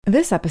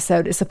This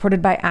episode is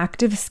supported by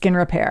Active Skin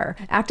Repair.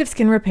 Active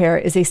Skin Repair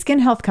is a skin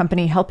health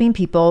company helping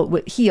people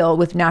heal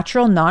with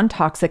natural,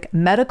 non-toxic,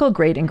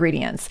 medical-grade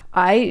ingredients.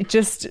 I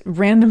just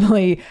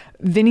randomly,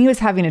 Vinny was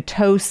having a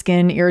toe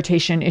skin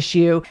irritation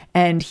issue,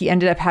 and he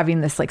ended up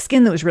having this like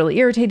skin that was really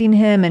irritating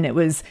him, and it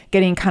was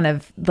getting kind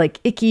of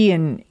like icky,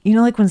 and you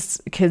know, like when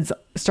kids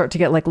start to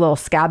get like little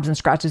scabs and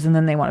scratches and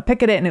then they want to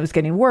pick at it, and it was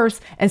getting worse.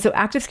 And so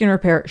Active Skin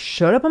Repair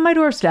showed up on my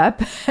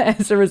doorstep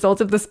as a result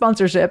of the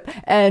sponsorship,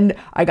 and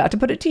I got to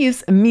put it to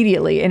use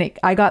immediately. And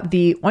I got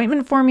the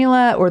ointment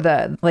formula, or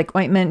the like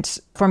ointment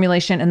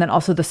formulation, and then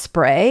also the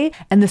spray,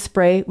 and the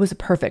spray was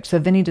perfect. So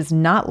Vinny does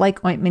not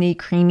like ointmenty,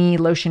 creamy,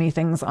 lotiony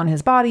things on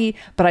his body,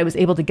 but I was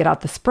able to get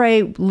out the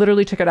spray,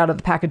 literally took it out of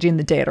the packaging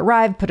the day it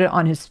arrived, put it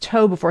on his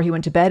toe before he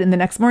went to bed. And the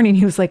next morning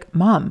he was like,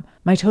 "Mom,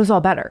 my toe's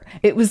all better."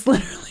 It was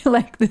literally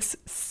like this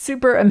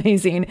super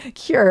amazing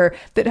cure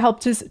that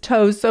helped his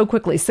toes so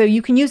quickly. So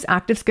you can use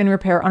Active Skin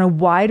Repair on a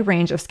wide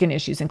range of skin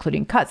issues,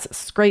 including cuts,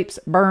 scrapes,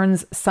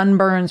 burns,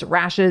 sunburns,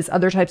 rashes,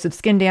 other types of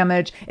skin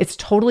damage. It's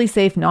totally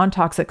safe,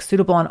 non-toxic,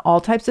 suitable on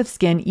all types of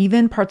skin,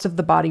 even parts of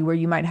the body where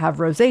you might have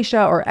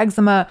rosacea or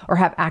eczema or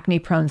have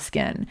acne-prone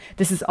skin.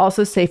 This is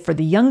also safe for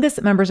the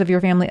youngest members of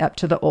your family up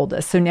to the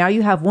oldest. So now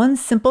you have one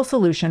simple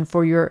solution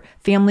for your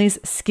family's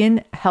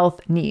skin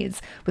health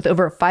needs. With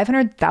over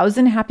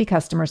 500,000 happy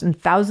customers and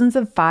thousands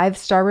of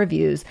 5-star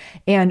reviews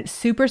and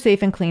super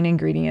safe and clean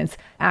ingredients,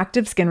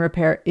 Active Skin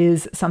Repair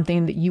is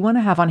something that you want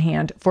to have on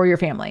hand for your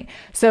family.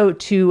 So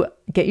to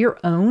get your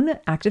own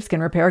Active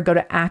Skin Repair, go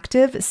to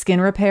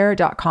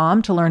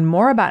activeskinrepair.com to learn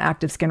more about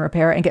Active Skin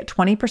Repair and get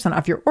 20%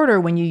 off your order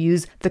when you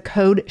use the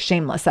code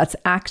SHAMELESS. That's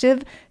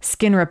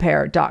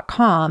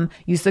activeskinrepair.com.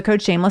 Use the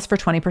code SHAMELESS for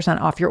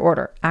 20% off your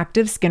order.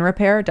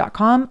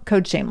 activeskinrepair.com,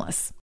 code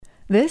SHAMELESS.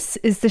 This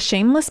is the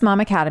Shameless Mom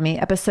Academy,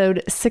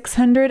 episode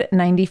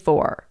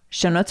 694.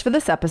 Show notes for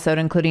this episode,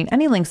 including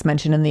any links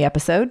mentioned in the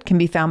episode, can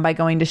be found by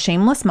going to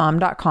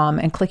shamelessmom.com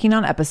and clicking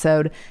on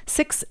episode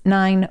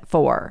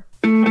 694.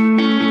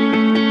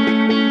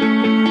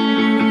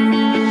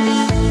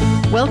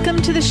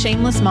 Welcome to the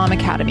Shameless Mom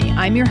Academy.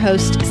 I'm your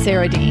host,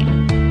 Sarah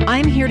Dean.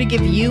 I'm here to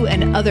give you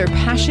and other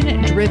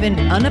passionate, driven,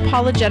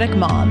 unapologetic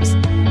moms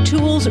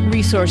tools,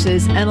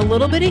 resources, and a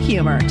little bit of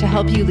humor to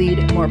help you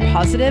lead more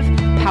positive,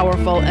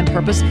 powerful, and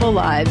purposeful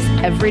lives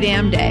every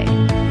damn day.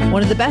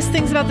 One of the best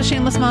things about the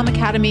Shameless Mom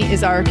Academy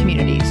is our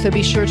community, so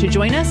be sure to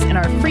join us in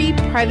our free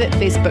private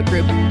Facebook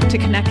group to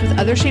connect with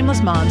other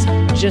shameless moms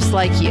just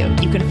like you.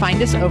 You can find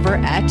us over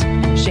at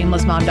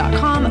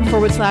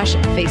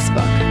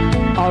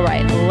shamelessmom.com/Facebook. All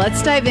right,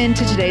 let's dive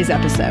into today's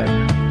episode.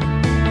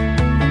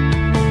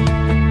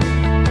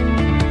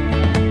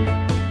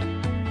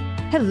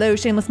 Hello,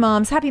 Shameless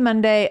Moms. Happy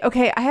Monday.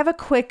 Okay, I have a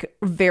quick,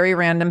 very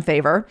random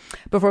favor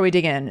before we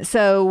dig in.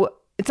 So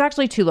it's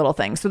actually two little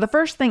things. So the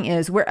first thing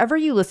is, wherever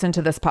you listen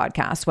to this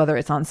podcast, whether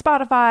it's on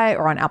Spotify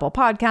or on Apple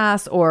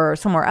Podcasts or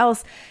somewhere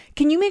else,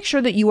 can you make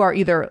sure that you are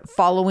either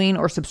following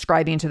or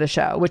subscribing to the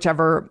show,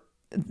 whichever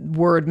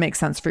word makes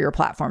sense for your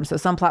platform. So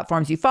some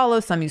platforms you follow,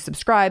 some you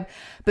subscribe,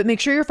 but make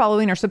sure you're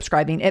following or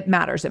subscribing. It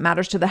matters. It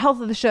matters to the health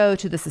of the show,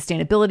 to the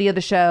sustainability of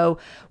the show.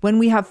 When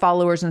we have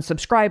followers and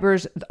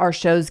subscribers, our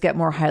shows get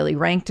more highly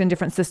ranked in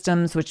different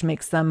systems, which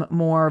makes them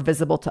more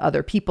visible to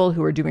other people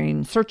who are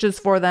doing searches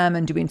for them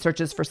and doing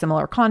searches for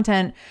similar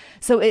content.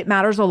 So it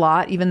matters a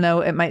lot, even though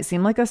it might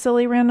seem like a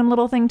silly random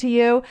little thing to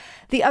you.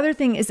 The other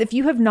thing is, if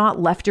you have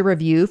not left a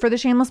review for the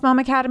Shameless Mom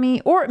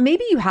Academy, or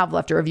maybe you have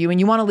left a review and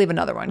you want to leave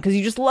another one because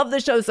you just love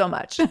the show so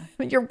much,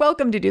 you're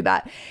welcome to do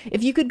that.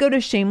 If you could go to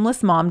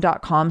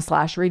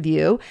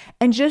shamelessmom.com/review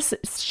and just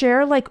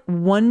share like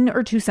 1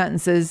 or 2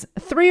 sentences,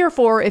 3 or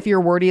 4 if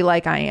you're wordy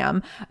like I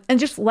am, and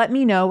just let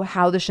me know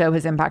how the show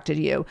has impacted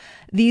you.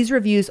 These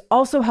reviews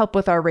also help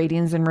with our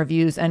ratings and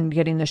reviews and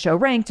getting the show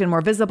ranked and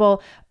more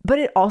visible, but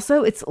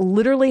it's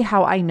literally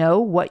how I know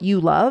what you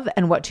love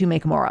and what to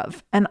make more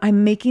of. And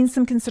I'm making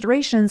some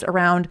considerations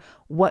around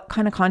what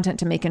kind of content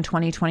to make in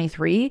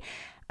 2023.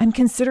 I'm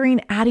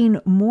considering adding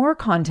more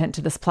content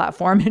to this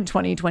platform in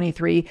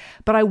 2023,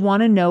 but I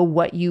want to know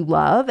what you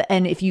love.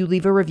 And if you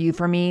leave a review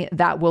for me,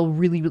 that will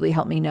really, really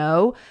help me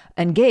know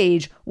and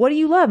gauge, what do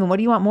you love and what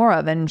do you want more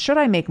of? And should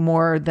I make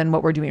more than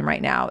what we're doing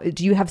right now?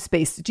 Do you have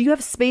space? Do you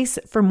have space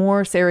for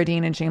more Sarah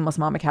Dean and Shameless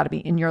Mom Academy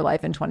in your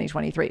life in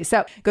 2023?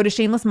 So go to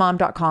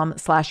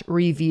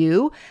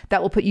shamelessmom.com/review.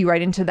 That will put you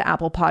right into the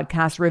Apple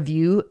Podcast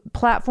review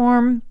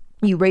platform.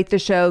 You rate the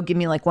show, give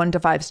me like 1 to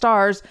 5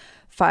 stars.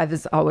 5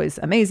 is always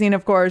amazing,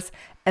 of course.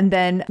 And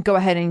then go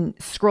ahead and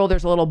scroll.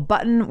 There's a little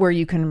button where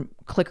you can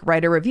click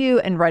write a review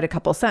and write a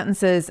couple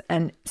sentences,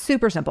 and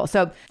super simple.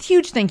 So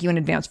huge thank you in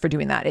advance for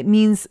doing that. It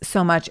means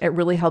so much. It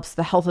really helps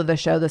the health of the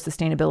show, the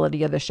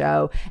sustainability of the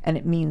show, and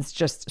it means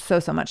just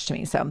so much to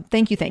me. So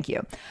thank you. Thank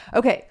you.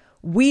 Okay.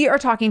 We are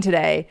talking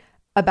today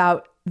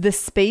about the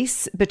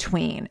space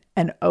between,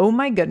 and oh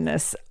my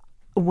goodness,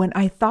 when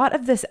I thought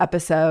of this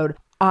episode,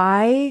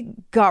 I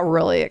got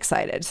really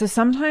excited. So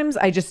sometimes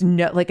I just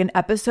know, like, an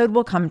episode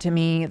will come to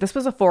me. This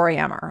was a 4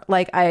 a.m.er.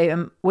 Like, I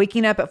am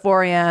waking up at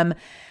 4 a.m.,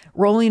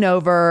 rolling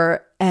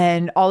over,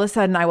 And all of a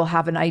sudden I will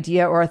have an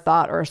idea or a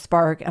thought or a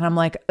spark. And I'm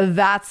like,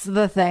 that's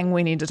the thing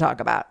we need to talk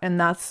about. And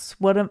that's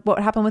what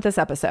happened with this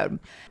episode.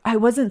 I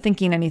wasn't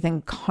thinking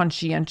anything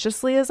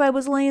conscientiously as I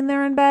was laying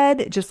there in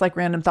bed, just like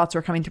random thoughts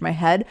were coming through my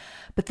head.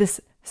 But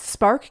this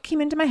spark came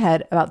into my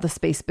head about the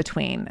space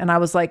between. And I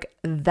was like,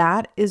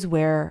 that is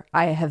where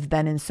I have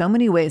been in so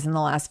many ways in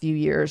the last few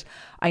years.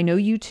 I know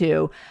you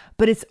too,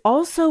 but it's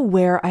also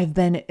where I've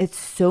been at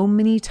so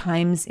many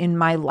times in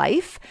my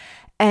life.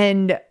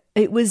 And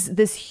it was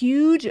this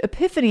huge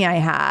epiphany I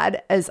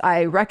had as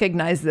I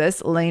recognized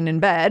this laying in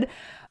bed,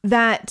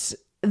 that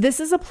this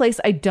is a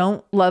place I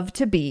don't love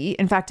to be.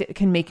 In fact, it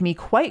can make me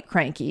quite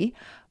cranky,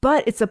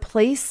 but it's a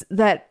place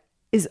that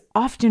is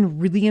often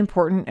really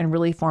important and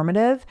really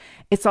formative.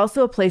 It's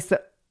also a place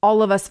that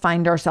all of us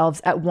find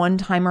ourselves at one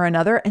time or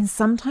another. And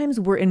sometimes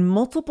we're in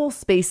multiple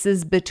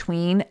spaces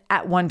between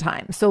at one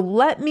time. So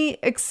let me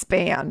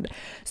expand.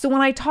 So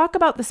when I talk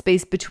about the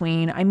space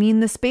between, I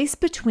mean the space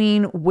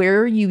between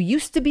where you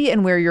used to be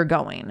and where you're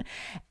going.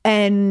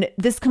 And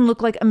this can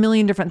look like a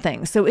million different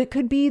things. So it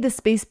could be the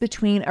space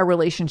between a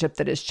relationship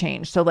that has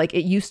changed. So like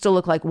it used to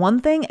look like one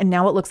thing and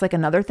now it looks like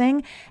another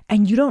thing.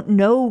 And you don't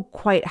know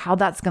quite how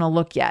that's going to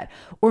look yet.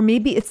 Or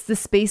maybe it's the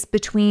space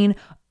between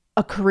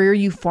a career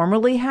you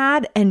formerly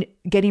had and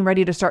getting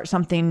ready to start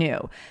something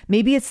new.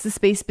 Maybe it's the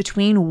space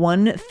between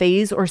one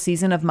phase or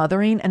season of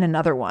mothering and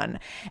another one.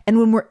 And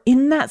when we're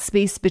in that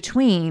space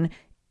between,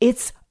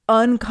 it's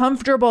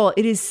uncomfortable.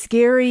 It is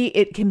scary.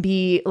 It can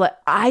be like,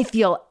 I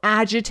feel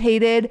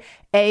agitated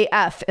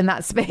AF in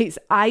that space.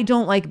 I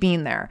don't like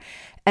being there.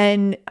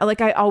 And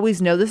like, I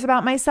always know this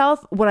about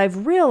myself. What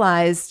I've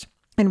realized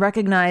and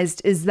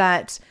recognized is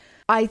that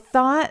I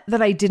thought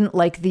that I didn't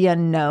like the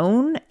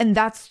unknown, and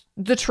that's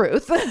the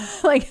truth.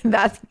 Like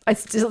that, I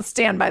still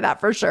stand by that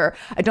for sure.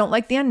 I don't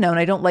like the unknown.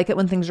 I don't like it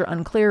when things are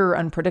unclear or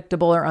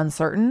unpredictable or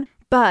uncertain.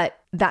 But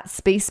that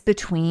space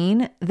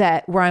between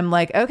that where I'm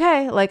like,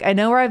 okay, like I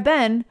know where I've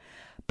been,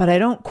 but I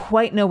don't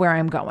quite know where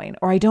I'm going,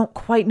 or I don't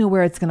quite know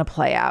where it's going to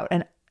play out.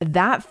 And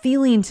that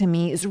feeling to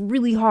me is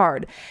really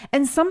hard.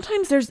 And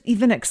sometimes there's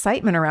even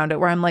excitement around it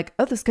where I'm like,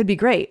 oh, this could be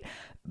great.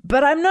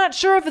 But I'm not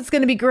sure if it's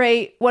going to be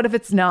great. What if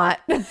it's not?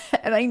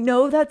 And I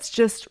know that's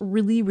just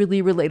really,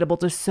 really relatable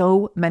to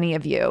so many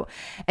of you.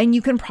 And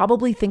you can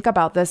probably think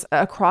about this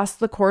across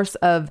the course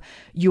of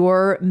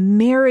your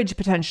marriage,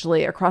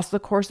 potentially, across the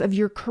course of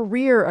your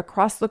career,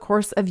 across the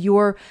course of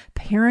your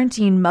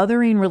parenting,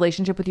 mothering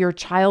relationship with your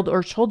child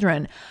or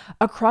children,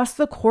 across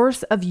the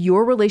course of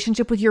your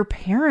relationship with your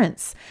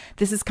parents.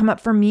 This has come up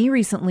for me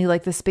recently,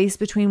 like the space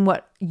between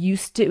what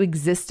used to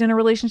exist in a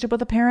relationship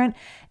with a parent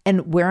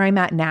and where I'm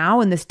at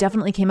now. And this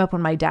definitely came up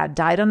when my dad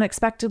died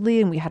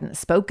unexpectedly and we hadn't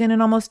spoken in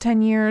almost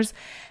 10 years.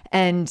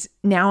 And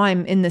now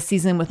I'm in the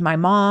season with my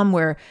mom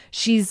where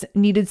she's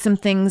needed some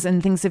things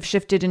and things have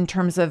shifted in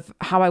terms of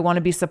how I want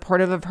to be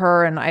supportive of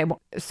her. And I'm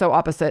so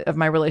opposite of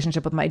my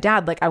relationship with my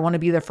dad. Like I want to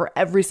be there for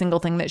every single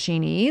thing that she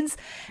needs.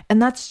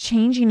 And that's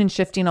changing and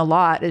shifting a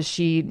lot as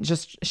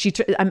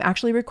I'm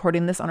actually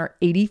recording this on her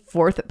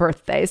 84th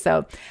birthday.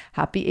 So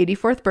happy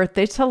 84th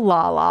birthday to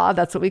Lala.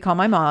 That's what we call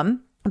my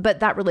mom.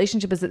 But that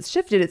relationship, as it's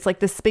shifted, it's like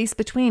the space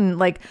between,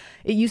 like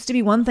it used to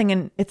be one thing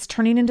and it's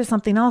turning into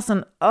something else.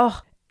 And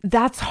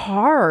that's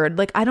hard.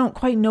 Like, I don't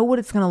quite know what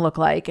it's going to look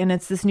like. And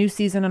it's this new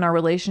season in our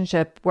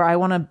relationship where I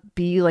want to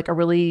be like a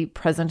really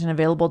present and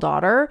available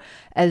daughter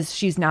as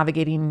she's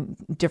navigating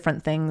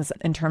different things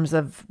in terms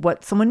of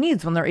what someone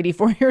needs when they're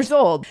 84 years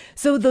old.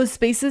 So those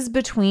spaces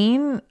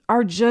between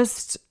are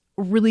just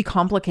really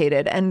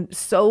complicated and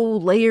so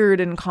layered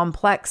and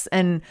complex.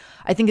 And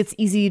I think it's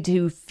easy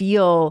to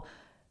feel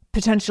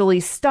potentially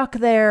stuck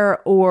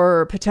there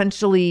or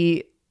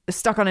potentially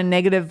stuck on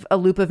a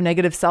loop of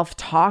negative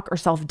self-talk or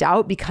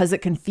self-doubt because it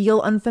can feel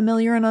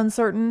unfamiliar and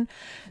uncertain.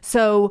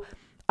 So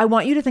I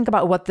want you to think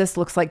about what this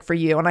looks like for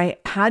you. And I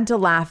had to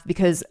laugh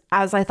because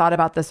as I thought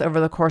about this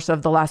over the course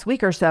of the last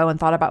week or so and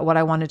thought about what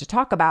I wanted to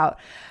talk about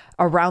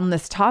around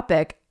this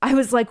topic, I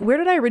was like, where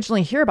did I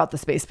originally hear about the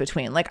space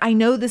between? Like, I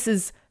know this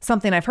is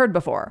something I've heard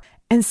before.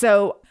 And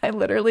so I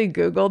literally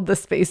Googled the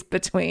space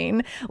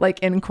between, like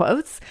in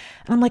quotes.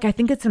 And I'm like, I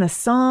think it's in a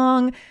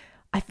song.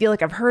 I feel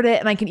like I've heard it.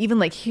 And I can even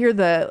like hear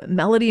the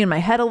melody in my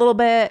head a little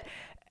bit.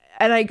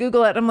 And I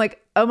Google it. And I'm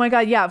like, oh my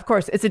God, yeah, of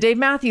course. It's a Dave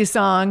Matthews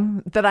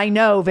song that I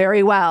know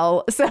very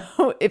well.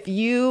 So if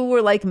you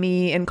were like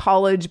me in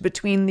college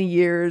between the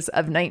years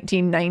of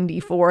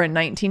 1994 and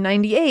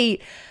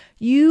 1998,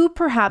 you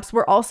perhaps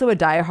were also a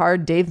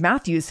diehard Dave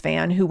Matthews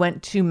fan who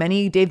went to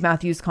many Dave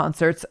Matthews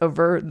concerts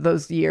over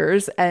those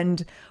years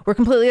and were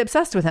completely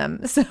obsessed with him.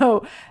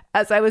 So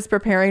as I was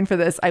preparing for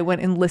this, I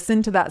went and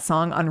listened to that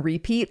song on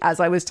repeat as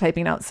I was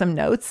typing out some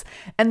notes.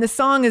 And the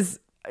song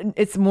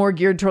it's more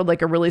geared toward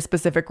like a really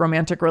specific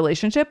romantic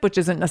relationship, which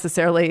isn't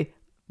necessarily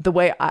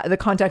the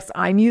context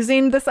I'm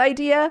using this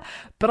idea,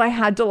 but I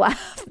had to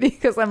laugh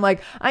because I'm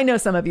like, I know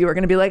some of you are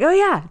going to be like, oh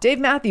yeah, Dave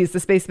Matthews, The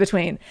Space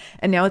Between.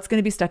 And now it's going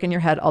to be stuck in your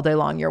head all day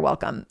long. You're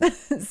welcome.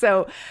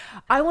 So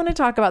I want to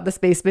talk about The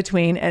Space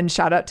Between, and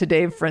shout out to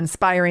Dave for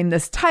inspiring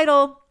this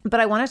title, but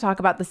I want to talk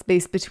about the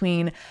space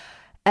between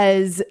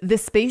as the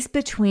space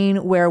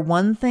between where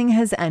one thing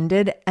has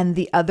ended and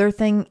the other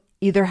thing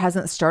either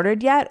hasn't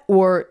started yet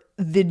or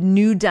the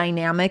new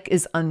dynamic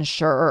is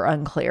unsure or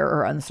unclear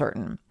or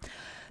uncertain.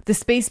 The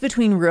space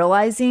between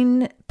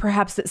realizing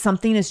perhaps that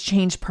something has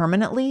changed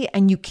permanently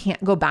and you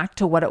can't go back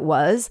to what it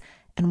was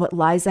and what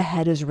lies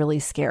ahead is really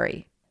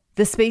scary.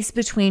 The space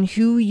between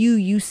who you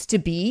used to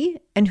be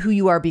and who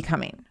you are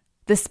becoming.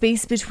 The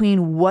space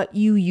between what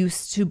you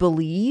used to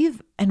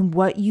believe and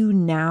what you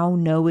now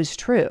know is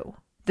true.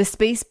 The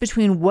space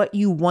between what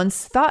you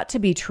once thought to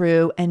be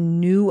true and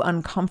new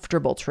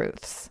uncomfortable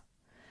truths.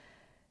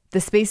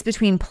 The space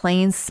between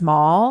playing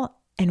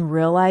small and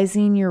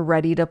realizing you're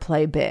ready to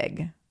play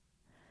big.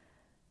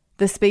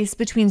 The space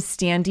between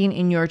standing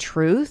in your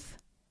truth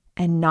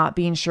and not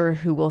being sure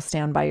who will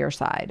stand by your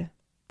side.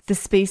 The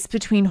space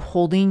between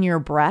holding your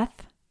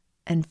breath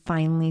and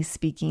finally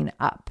speaking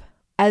up.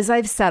 As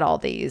I've said all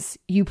these,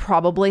 you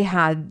probably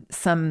had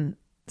some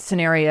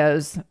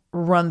scenarios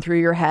run through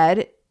your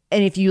head.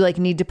 And if you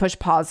need to push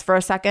pause for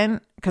a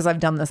second, because I've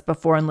done this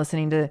before and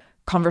listening to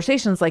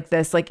conversations like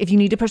this, if you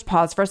need to push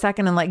pause for a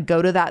second and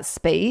go to that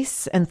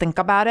space and think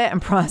about it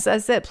and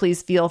process it,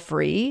 please feel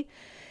free.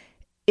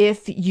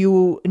 If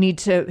you need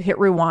to hit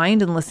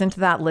rewind and listen to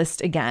that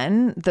list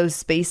again, those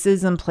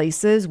spaces and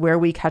places where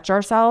we catch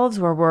ourselves,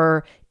 where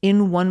we're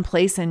in one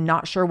place and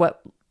not sure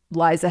what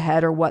lies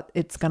ahead or what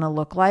it's going to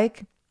look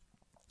like,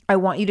 I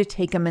want you to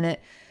take a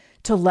minute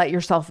to let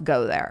yourself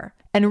go there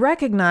and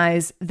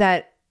recognize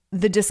that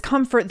the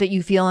discomfort that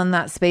you feel in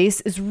that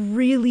space is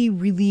really,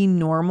 really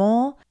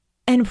normal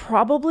and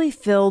probably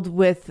filled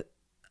with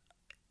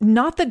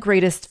not the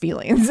greatest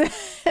feelings.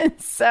 And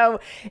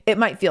so it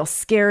might feel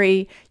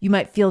scary. You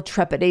might feel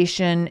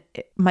trepidation.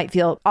 It might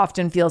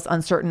often feels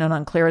uncertain and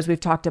unclear, as we've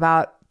talked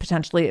about,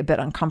 potentially a bit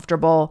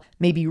uncomfortable,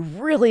 maybe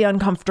really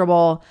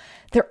uncomfortable.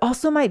 There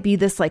also might be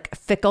this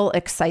fickle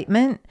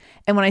excitement.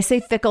 And when I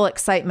say fickle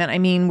excitement, I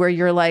mean where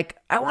you're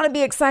I want to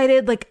be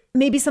excited,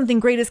 maybe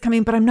something great is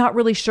coming, but I'm not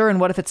really sure. And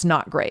what if it's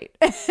not great?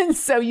 And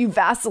so you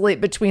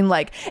vacillate between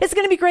it's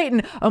going to be great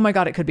and oh my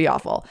God, it could be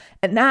awful.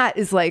 And that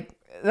is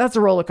that's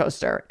a roller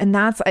coaster. And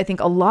that's, I think,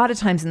 a lot of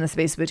times in the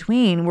space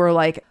between,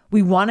 we're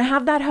we want to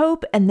have that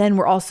hope. And then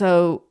we're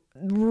also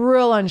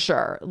real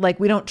unsure,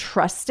 we don't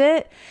trust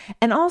it.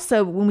 And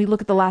also when we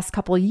look at the last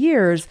couple of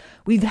years,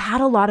 we've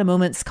had a lot of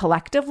moments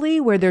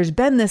collectively where there's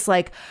been this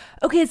okay,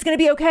 it's going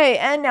to be okay.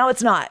 And now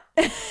it's not.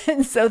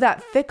 And so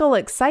that fickle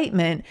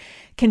excitement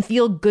can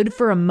feel good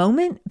for a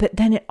moment, but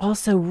then it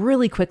also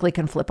really quickly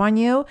can flip on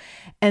you.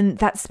 And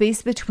that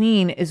space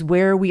between is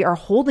where we are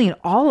holding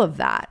all of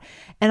that.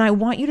 And I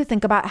want you to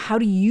think about, how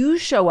do you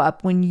show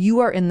up when you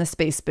are in the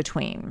space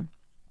between?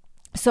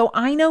 So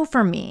I know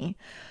for me,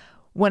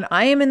 when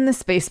I am in the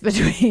space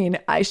between,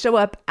 I show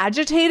up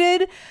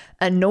agitated,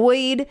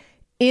 annoyed,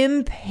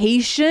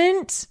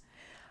 impatient,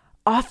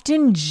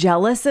 often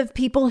jealous of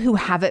people who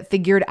have it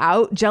figured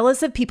out,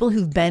 jealous of people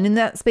who've been in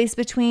that space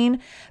between,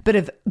 but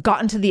have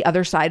gotten to the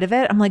other side of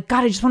it. I'm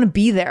God, I just want to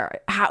be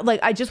there.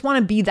 I just want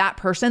to be that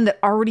person that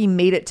already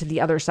made it to the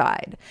other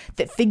side,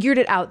 that figured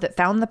it out, that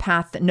found the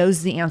path, that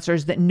knows the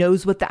answers, that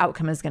knows what the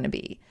outcome is going to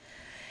be.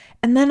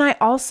 And then I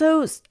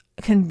also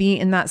can be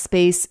in that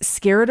space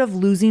scared of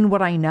losing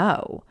what I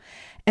know.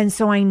 And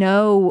so I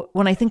know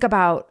when I think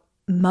about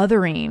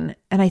mothering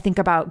and I think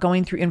about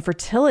going through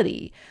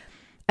infertility,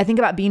 I think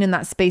about being in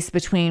that space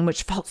between,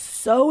 which felt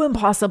so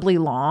impossibly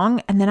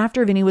long. And then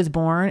after Vinny was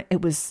born,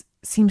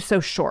 seemed so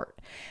short,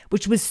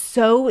 which was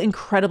so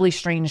incredibly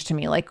strange to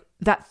me.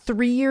 That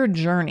 3-year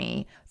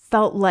journey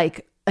felt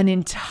like an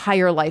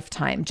entire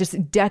lifetime,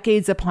 just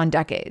decades upon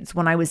decades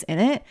when I was in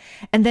it.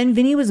 And then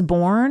Vinny was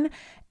born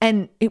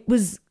and it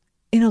was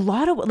in a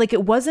lot of,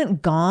 it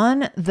wasn't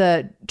gone.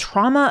 The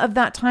trauma of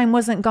that time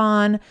wasn't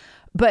gone,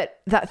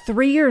 but that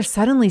 3 years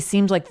suddenly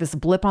seemed like this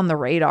blip on the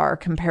radar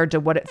compared to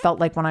what it felt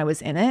like when I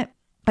was in it.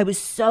 I was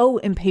so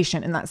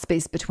impatient in that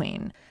space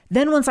between.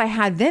 Then once I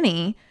had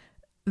Vinny,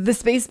 the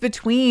space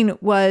between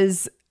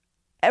was,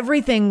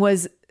 everything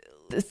was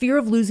the fear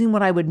of losing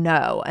what I would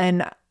know.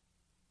 And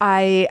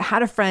I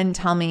had a friend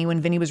tell me when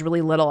Vinny was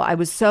really little, I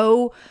was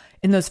so,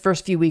 in those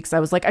first few weeks, I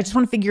was I just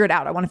want to figure it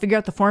out. I want to figure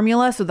out the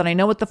formula so that I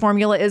know what the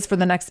formula is for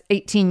the next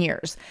 18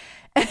 years.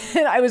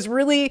 And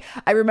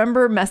I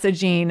remember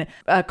messaging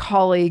a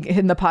colleague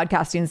in the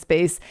podcasting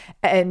space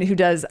and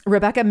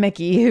Rebecca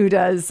Mickey,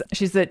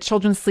 she's a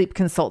children's sleep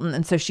consultant.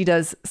 And so she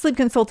does sleep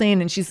consulting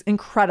and she's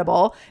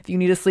incredible. If you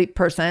need a sleep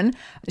person,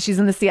 she's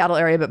in the Seattle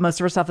area, but most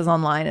of her stuff is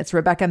online. It's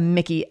Rebecca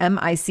Mickey,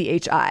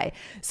 Michi.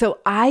 So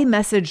I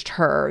messaged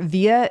her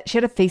she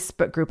had a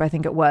Facebook group, I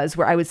think it was,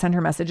 where I would send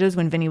her messages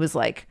when Vinny was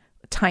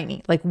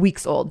tiny,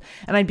 weeks old.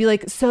 And I'd be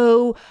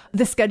so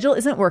the schedule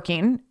isn't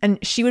working. And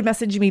she would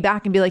message me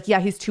back and be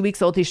yeah, he's 2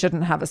 weeks old. He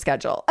shouldn't have a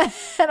schedule.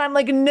 And I'm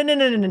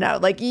no.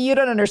 You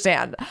don't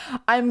understand.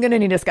 I'm going to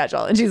need a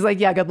schedule. And she's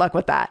yeah, good luck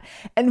with that.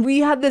 And we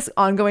had this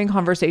ongoing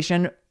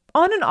conversation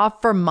on and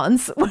off for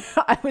months where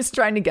I was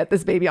trying to get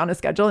this baby on a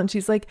schedule. And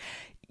she's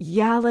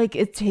yeah, like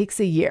it takes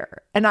a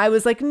year. And I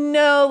was like,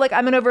 no, like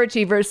I'm an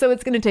overachiever. So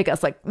it's going to take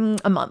us like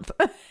a month.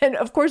 And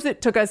of course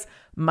it took us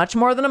much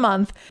more than a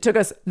month. It took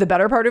us the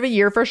better part of a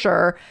year for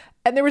sure.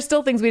 And there were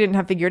still things we didn't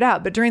have figured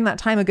out. But during that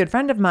time, a good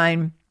friend of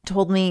mine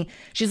told me,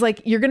 she's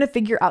like, you're going to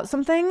figure out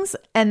some things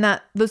and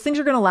that those things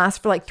are going to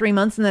last for like 3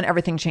 months and then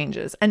everything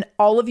changes. And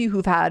all of you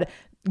who've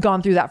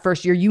gone through that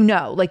first year,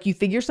 like you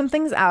figure some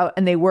things out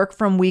and they work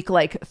from week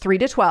like 3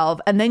 to 12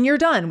 and then you're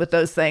done with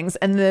those things.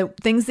 And the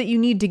things that you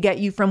need to get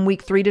you from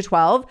week 3 to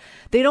 12,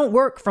 they don't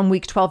work from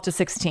week 12 to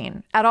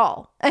 16 at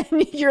all. And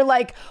you're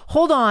like,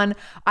 hold on,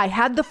 I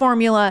had the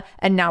formula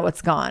and now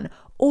it's gone.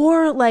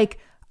 Or like,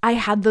 I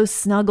had those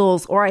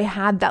snuggles, or I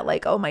had that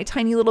like, oh, my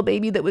tiny little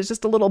baby that was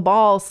just a little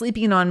ball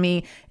sleeping on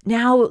me.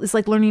 Now it's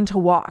like learning to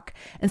walk.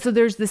 And so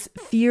there's this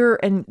fear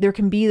and there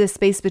can be this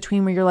space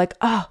between where you're like,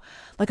 oh,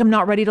 like I'm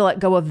not ready to let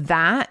go of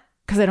that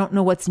because I don't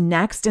know what's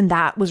next. And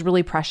that was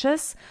really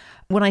precious.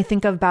 When I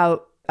think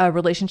about a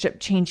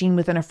relationship changing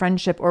within a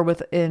friendship or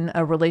within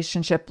a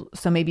relationship,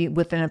 so maybe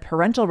within a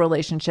parental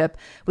relationship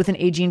with an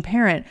aging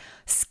parent,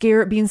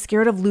 being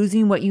scared of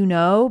losing what you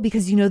know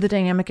because you know the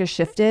dynamic has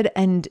shifted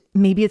and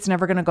maybe it's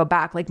never going to go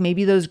back. Like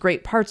maybe those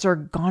great parts are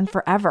gone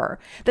forever.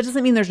 That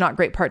doesn't mean there's not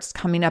great parts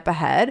coming up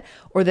ahead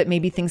or that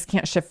maybe things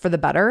can't shift for the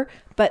better,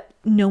 but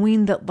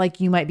knowing that like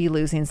you might be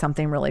losing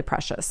something really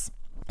precious.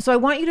 So I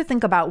want you to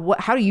think about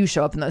how do you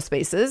show up in those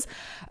spaces?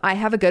 I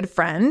have a good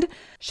friend,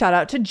 shout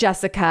out to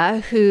Jessica,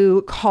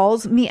 who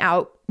calls me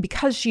out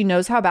because she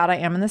knows how bad I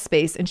am in the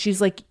space. And she's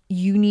like,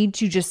 you need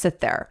to just sit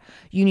there.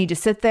 You need to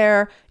sit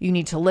there. You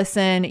need to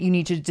listen. You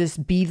need to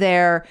just be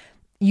there.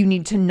 You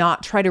need to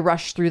not try to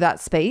rush through that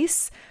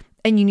space.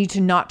 And you need to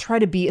not try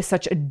to be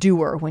such a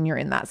doer when you're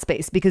in that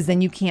space because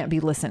then you can't be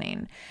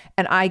listening.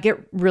 And I get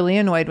really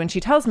annoyed when she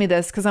tells me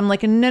this because I'm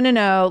like,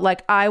 no.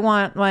 Like I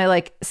want my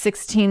like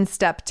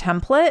 16-step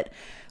template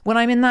when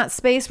I'm in that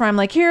space where I'm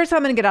like, here's how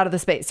I'm going to get out of the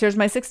space. Here's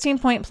my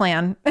 16-point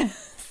plan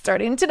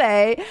starting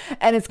today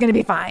and it's going to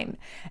be fine.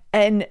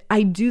 And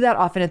I do that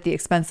often at the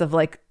expense of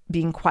like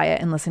being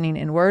quiet and listening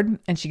inward.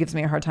 And she gives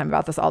me a hard time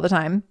about this all the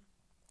time.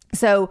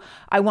 So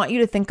I want you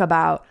to think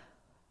about,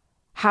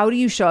 how do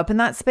you show up in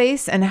that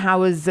space and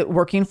how is it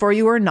working for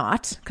you or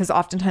not? Because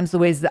oftentimes the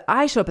ways that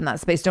I show up in that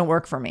space don't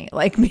work for me.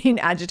 Like being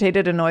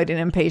agitated, annoyed, and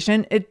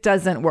impatient, it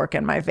doesn't work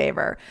in my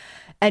favor.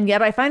 And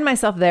yet I find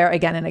myself there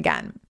again and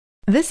again.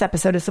 This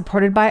episode is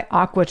supported by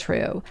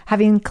AquaTrue.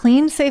 Having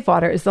clean, safe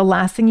water is the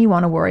last thing you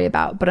want to worry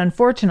about. But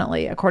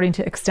unfortunately, according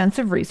to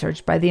extensive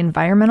research by the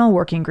Environmental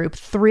Working Group,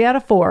 3 out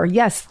of 4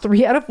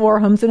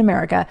 homes in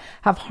America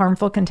have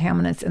harmful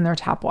contaminants in their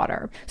tap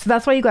water. So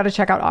that's why you got to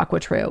check out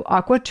AquaTrue.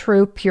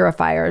 AquaTrue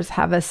purifiers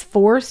have a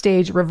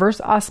 4-stage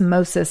reverse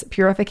osmosis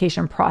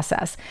purification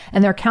process.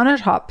 And their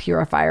countertop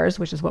purifiers,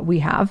 which is what we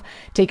have,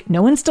 take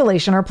no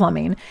installation or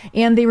plumbing.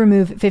 And they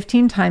remove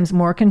 15 times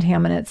more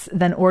contaminants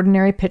than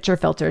ordinary pitcher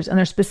filters.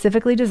 And they're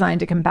specifically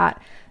designed to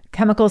combat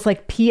chemicals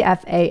like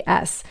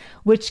PFAS,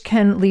 which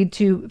can lead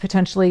to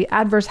potentially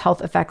adverse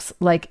health effects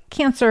like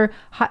cancer,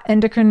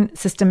 endocrine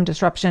system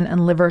disruption,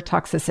 and liver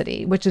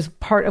toxicity, which is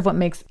part of what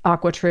makes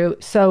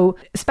AquaTrue so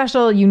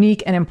special,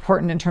 unique, and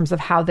important in terms of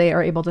how they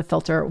are able to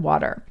filter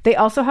water. They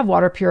also have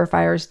water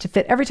purifiers to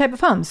fit every type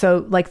of home.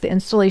 So like the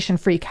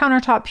installation-free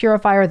countertop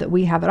purifier that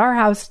we have at our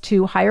house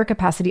to higher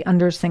capacity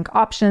under sink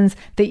options.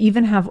 They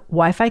even have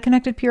Wi-Fi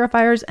connected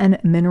purifiers and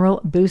mineral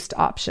boost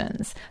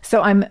options.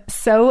 So I'm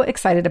so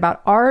excited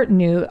about our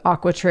new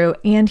AquaTrue.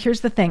 And here's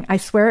the thing. I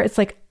swear it's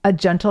like a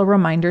gentle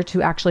reminder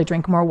to actually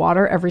drink more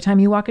water every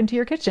time you walk into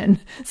your kitchen.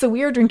 So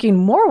we are drinking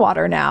more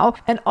water now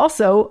and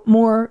also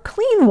more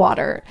clean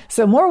water.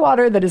 So more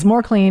water that is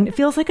more clean. It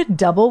feels like a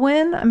double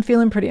win. I'm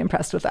feeling pretty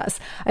impressed with us.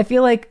 I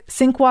feel like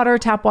sink water,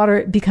 tap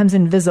water becomes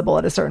invisible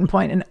at a certain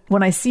point. And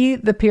when I see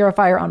the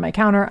purifier on my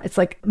counter, it's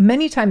like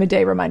many times a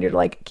day reminder to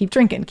like, keep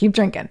drinking, keep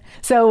drinking.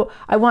 So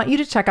I want you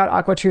to check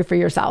out AquaTrue for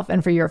yourself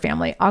and for your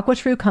family.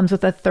 AquaTrue comes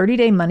with a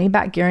 30-day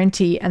money-back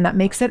guarantee, and that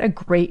makes it a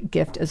great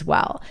gift as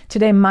well.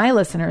 Today, my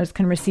listeners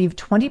can receive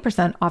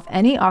 20% off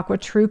any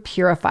AquaTrue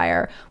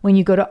purifier when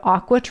you go to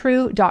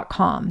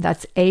aquatrue.com.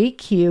 That's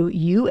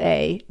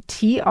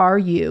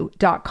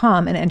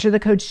AQUATRU.com and enter the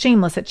code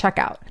shameless at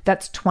checkout.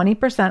 That's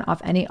 20%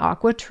 off any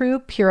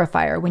AquaTrue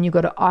purifier when you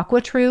go to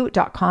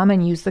aquatrue.com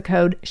and use the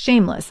code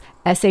shameless,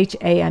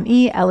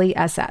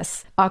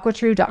 SHAMELESS.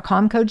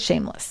 aquatrue.com code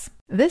shameless.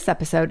 This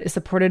episode is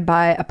supported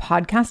by a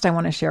podcast I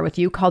want to share with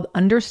you called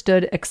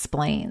Understood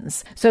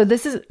Explains. So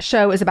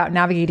show is about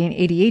navigating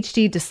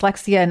ADHD,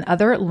 dyslexia, and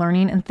other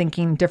learning and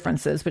thinking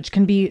differences, which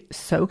can be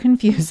so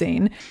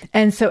confusing.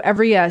 And so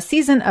every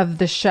season of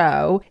the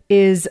show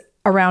is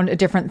around a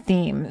different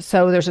theme.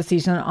 So there's a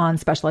season on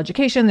special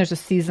education, there's a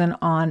season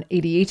on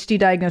ADHD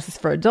diagnosis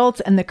for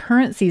adults, and the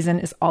current season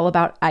is all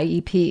about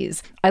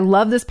IEPs. I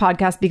love this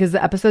podcast because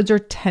the episodes are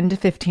 10 to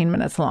 15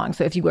 minutes long.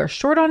 So if you are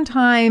short on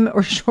time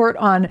or short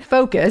on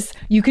focus,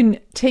 you can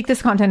take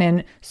this content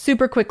in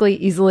super quickly,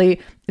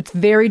 easily. It's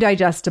very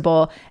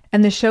digestible.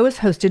 And the show is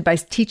hosted by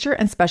teacher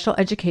and special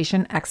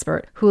education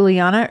expert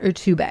Juliana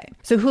Urtubey.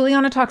 So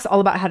Juliana talks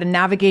all about how to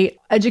navigate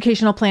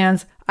educational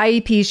plans,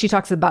 IEPs, she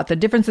talks about the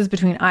differences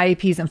between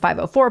IEPs and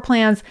 504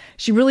 plans.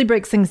 She really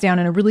breaks things down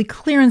in a really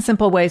clear and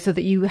simple way so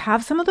that you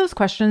have some of those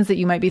questions that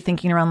you might be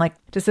thinking around, like,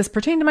 does this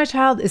pertain to my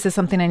child? Is this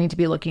something I need to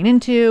be looking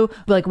into?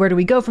 Like, where do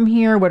we go from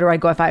here? Where do I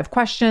go if I have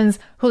questions?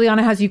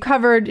 Juliana has you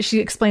covered. She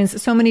explains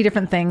so many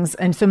different things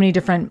and so many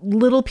different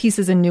little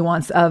pieces and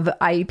nuance of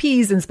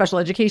IEPs and special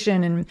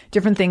education and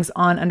different things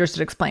on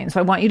Understood Explains. So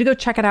I want you to go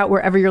check it out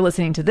wherever you're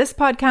listening to this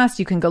podcast.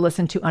 You can go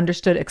listen to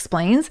Understood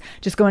Explains.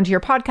 Just go into your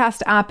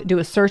podcast app, do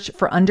a search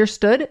for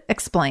Understood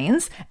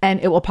Explains, and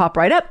it will pop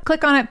right up.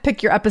 Click on it,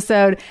 pick your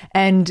episode,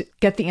 and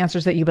get the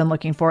answers that you've been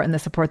looking for and the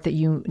support that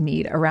you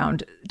need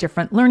around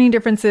different learning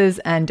differences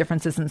and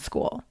differences in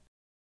school.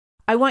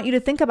 I want you to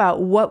think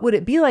about, what would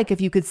it be like if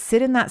you could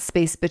sit in that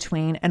space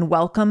between and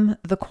welcome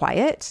the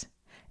quiet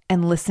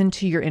and listen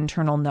to your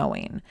internal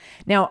knowing.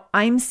 Now,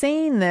 I'm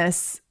saying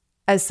this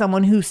as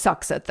someone who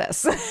sucks at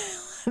this,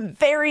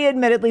 very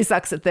admittedly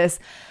sucks at this,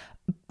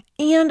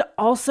 and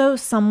also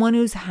someone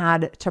who's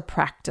had to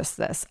practice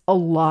this a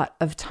lot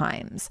of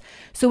times.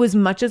 So as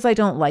much as I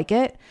don't like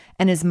it,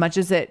 and as much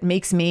as it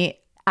makes me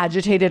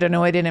agitated,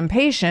 annoyed, and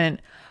impatient,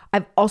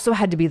 I've also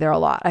had to be there a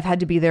lot. I've had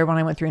to be there when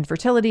I went through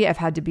infertility. I've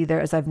had to be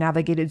there as I've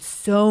navigated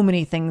so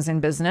many things in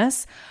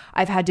business.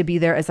 I've had to be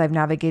there as I've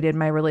navigated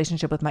my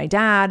relationship with my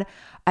dad.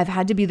 I've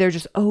had to be there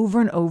just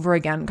over and over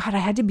again. God, I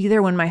had to be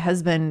there when my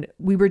husband,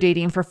 we were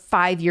dating for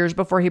 5 years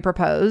before he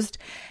proposed.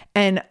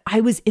 And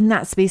I was in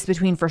that space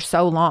between for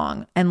so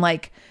long. And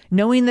like,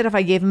 knowing that if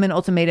I gave him an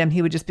ultimatum,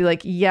 he would just be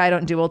like, yeah, I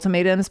don't do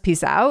ultimatums,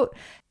 peace out.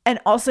 And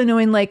also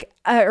knowing like,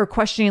 or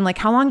questioning like,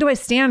 how long do I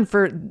stand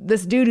for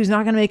this dude who's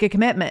not going to make a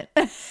commitment?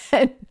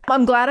 And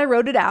I'm glad I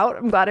wrote it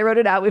out.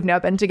 We've now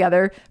been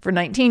together for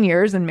 19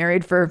 years and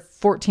married for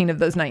 14 of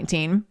those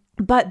 19.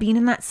 But being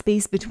in that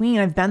space between,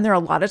 I've been there a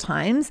lot of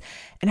times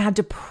and had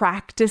to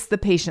practice the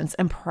patience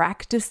and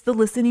practice the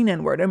listening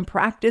inward and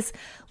practice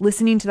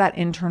listening to that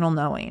internal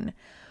knowing.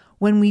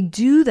 When we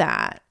do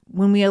that,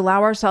 when we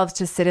allow ourselves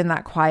to sit in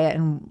that quiet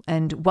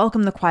and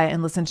welcome the quiet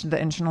and listen to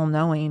the internal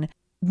knowing,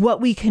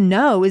 what we can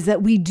know is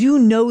that we do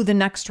know the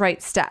next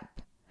right step.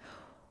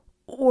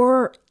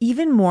 Or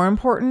even more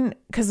important,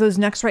 because those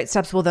next right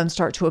steps will then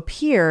start to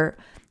appear,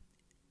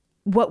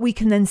 what we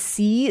can then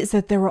see is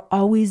that there will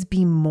always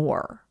be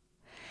more.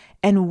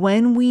 And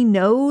when we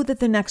know that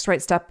the next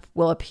right step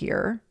will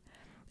appear,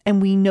 and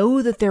we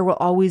know that there will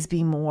always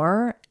be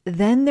more,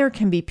 then there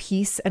can be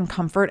peace and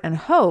comfort and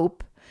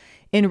hope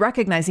in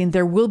recognizing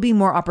there will be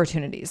more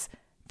opportunities.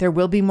 There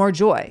will be more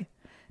joy.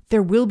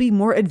 There will be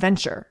more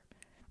adventure.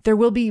 There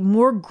will be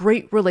more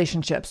great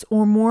relationships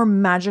or more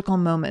magical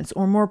moments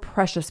or more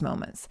precious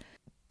moments.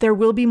 There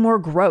will be more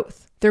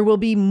growth. There will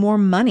be more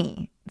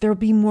money. There will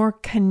be more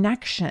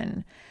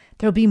connection.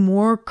 There'll be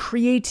more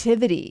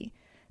creativity.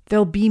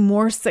 There'll be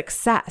more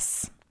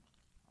success.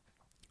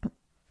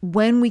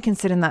 When we can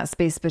sit in that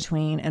space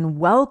between and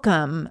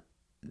welcome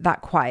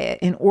that quiet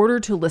in order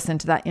to listen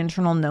to that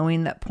internal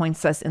knowing that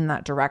points us in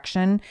that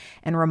direction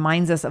and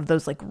reminds us of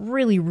those like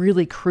really,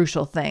 really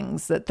crucial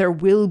things, that there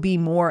will be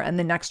more and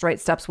the next right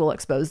steps will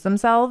expose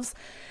themselves,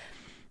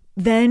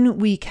 then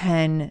we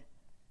can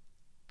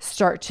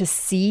start to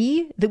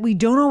see that we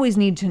don't always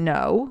need to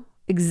know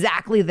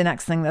exactly the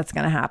next thing that's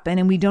going to happen.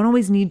 And we don't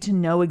always need to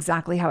know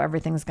exactly how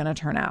everything's going to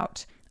turn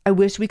out. I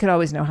wish we could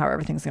always know how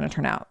everything's going to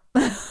turn out.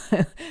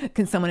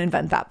 Can someone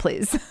invent that,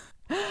 please?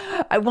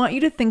 I want you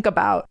to think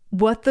about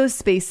what those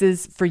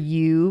spaces for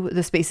you,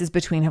 the spaces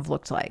between, have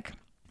looked like.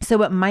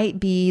 So it might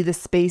be the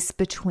space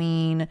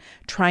between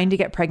trying to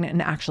get pregnant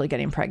and actually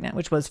getting pregnant,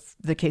 which was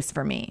the case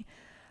for me.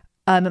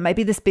 It might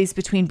be the space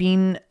between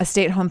being a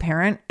stay-at-home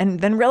parent and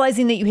then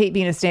realizing that you hate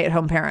being a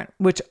stay-at-home parent,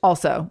 which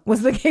also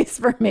was the case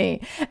for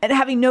me, and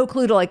having no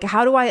clue to like,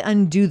 how do I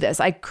undo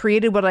this? I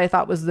created what I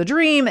thought was the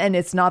dream and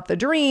it's not the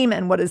dream.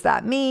 And what does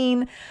that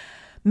mean?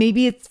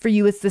 Maybe it's for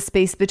you, it's the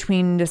space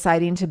between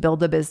deciding to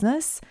build a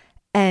business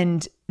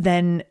and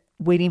then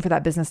waiting for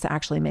that business to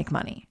actually make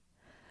money.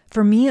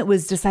 For me, it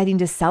was deciding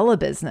to sell a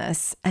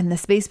business and the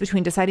space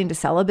between deciding to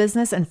sell a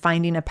business and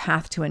finding a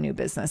path to a new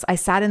business. I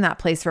sat in that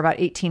place for about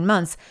 18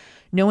 months,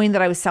 knowing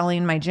that I was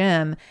selling my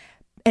gym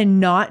and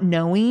not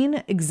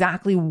knowing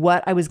exactly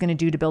what I was going to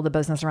do to build a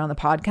business around the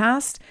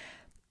podcast.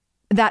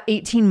 That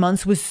 18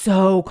 months was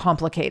so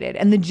complicated,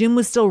 and the gym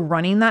was still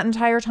running that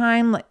entire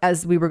time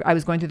as I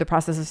was going through the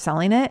process of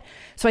selling it.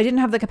 So I didn't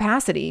have the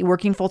capacity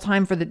working full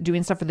time for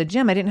doing stuff for the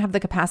gym. I didn't have the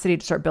capacity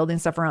to start building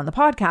stuff around the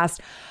podcast.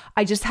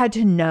 I just had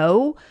to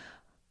know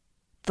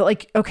that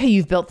like, okay,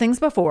 you've built things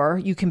before,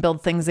 you can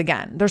build things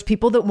again. There's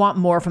people that want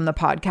more from the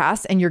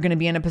podcast and you're going to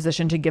be in a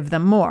position to give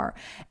them more.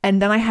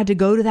 And then I had to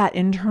go to that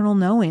internal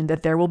knowing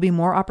that there will be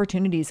more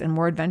opportunities and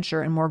more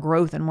adventure and more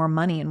growth and more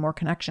money and more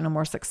connection and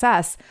more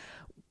success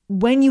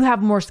when you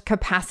have more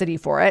capacity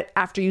for it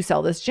after you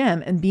sell this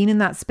gym. And being in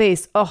that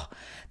space,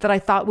 that I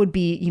thought would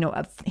be,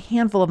 a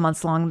handful of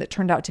months long that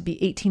turned out to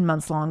be 18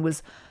 months long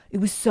it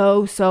was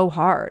so, so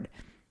hard.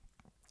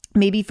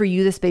 Maybe for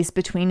you, the space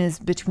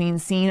between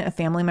seeing a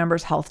family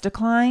member's health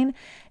decline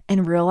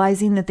and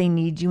realizing that they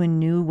need you in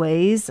new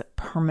ways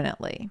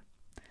permanently.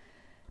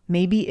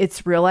 Maybe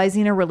it's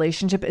realizing a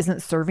relationship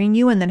isn't serving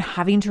you and then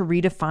having to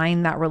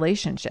redefine that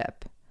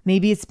relationship.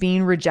 Maybe it's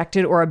being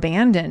rejected or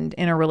abandoned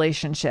in a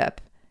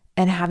relationship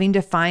and having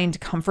to find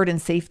comfort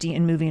and safety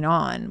in moving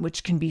on,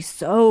 which can be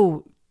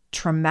so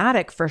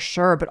traumatic for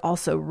sure, but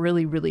also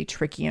really, really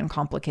tricky and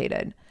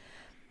complicated.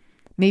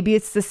 Maybe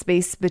it's the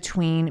space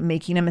between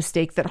making a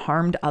mistake that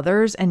harmed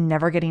others and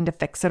never getting to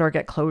fix it or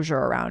get closure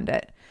around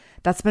it.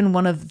 That's been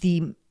one of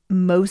the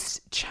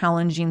most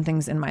challenging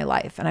things in my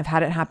life. And I've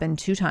had it happen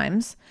 2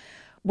 times.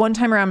 One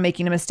time around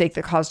making a mistake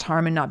that caused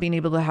harm and not being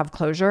able to have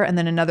closure. And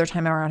then another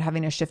time around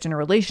having a shift in a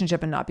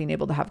relationship and not being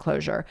able to have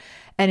closure.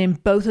 And in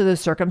both of those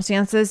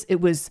circumstances,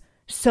 it was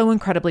so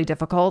incredibly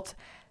difficult,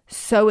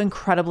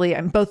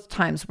 and both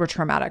times were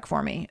traumatic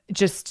for me.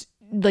 Just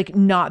like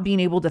not being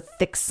able to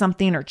fix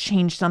something or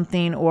change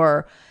something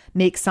or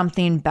make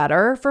something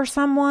better for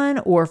someone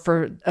or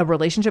for a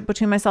relationship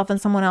between myself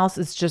and someone else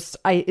is just,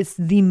 it's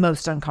the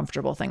most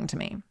uncomfortable thing to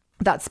me.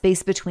 That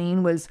space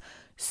between was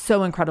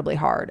so incredibly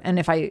hard. And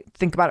if I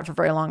think about it for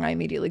very long, I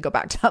immediately go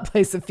back to that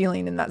place of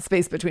feeling in that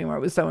space between where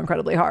it was so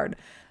incredibly hard.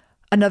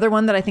 Another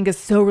one that I think is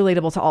so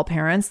relatable to all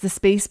parents, the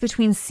space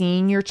between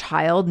seeing your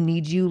child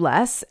need you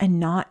less and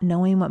not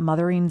knowing what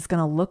mothering is going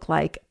to look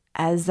like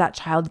as that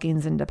child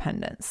gains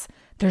independence.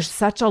 There's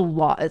such a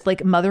lot. It's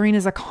like mothering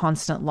is a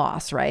constant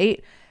loss,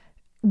 right?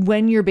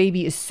 When your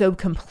baby is so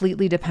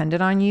completely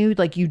dependent on you,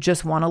 like you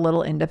just want a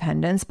little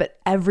independence, but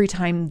every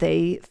time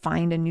they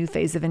find a new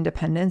phase of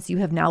independence, you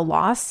have now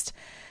lost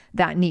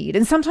that need.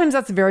 And sometimes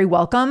that's very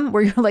welcome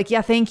where you're like,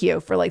 yeah, thank you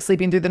for like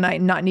sleeping through the night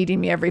and not needing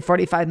me every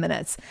 45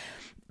 minutes.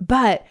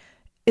 But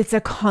it's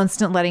a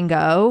constant letting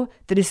go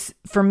that is,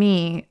 for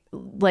me,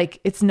 like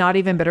it's not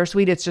even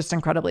bittersweet. It's just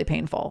incredibly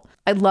painful.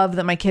 I love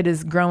that my kid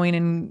is growing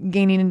and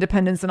gaining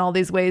independence in all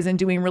these ways and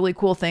doing really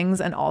cool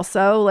things. And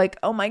also like,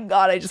 oh my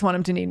God, I just want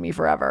him to need me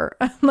forever.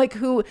 Like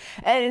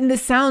and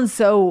this sounds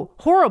so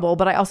horrible,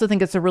 but I also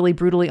think it's a really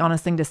brutally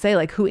honest thing to say.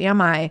 Like, who am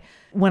I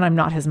when I'm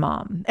not his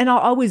mom? And I'll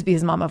always be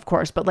his mom, of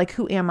course, but like,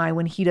 who am I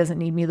when he doesn't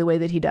need me the way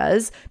that he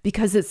does?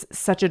 Because it's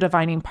such a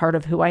defining part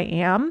of who I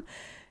am.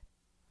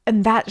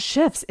 And that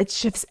shifts. It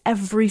shifts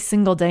every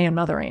single day in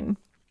mothering.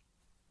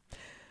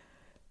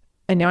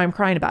 And now I'm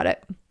crying about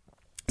it.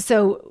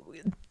 So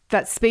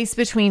that space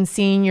between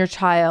seeing your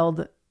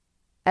child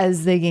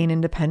as they gain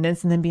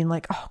independence and then being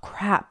like, oh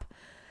crap,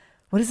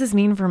 what does this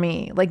mean for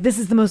me? Like, this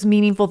is the most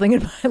meaningful thing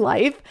in my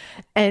life.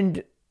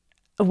 And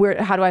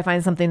how do I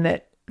find something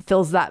that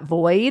fills that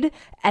void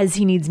as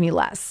he needs me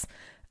less?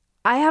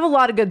 I have a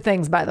lot of good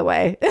things, by the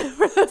way,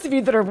 for those of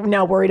you that are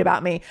now worried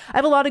about me. I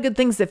have a lot of good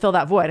things that fill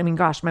that void. I mean,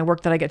 gosh, my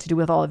work that I get to do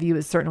with all of you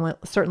is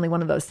certainly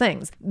one of those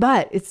things.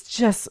 But it's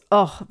just,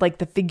 like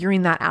the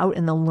figuring that out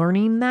and the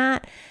learning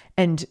that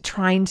and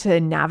trying to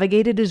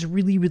navigate it is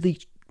really,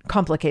 really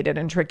complicated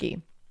and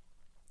tricky.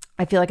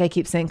 I feel like I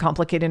keep saying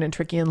complicated and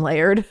tricky and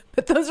layered,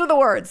 but those are the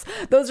words.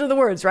 Those are the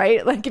words,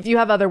 right? Like if you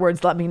have other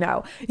words, let me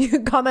know. You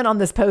can comment on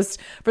this post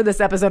for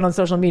this episode on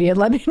social media and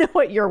let me know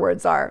what your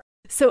words are.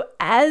 So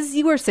as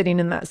you are sitting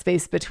in that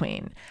space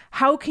between,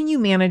 how can you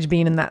manage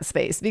being in that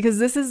space? Because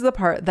this is the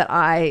part that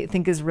I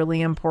think is really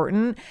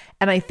important.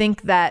 And I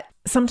think that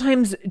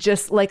sometimes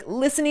just like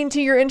listening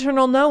to your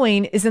internal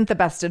knowing isn't the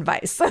best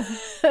advice.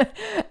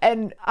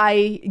 And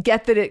I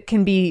get that it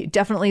can be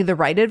definitely the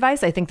right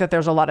advice. I think that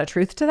there's a lot of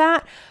truth to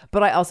that.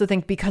 But I also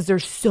think because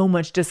there's so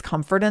much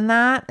discomfort in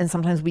that, and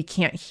sometimes we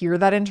can't hear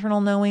that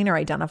internal knowing or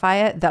identify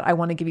it, that I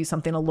want to give you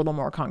something a little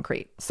more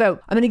concrete. So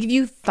I'm going to give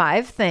you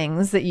 5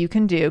 things that you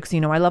can do, because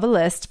you know I love a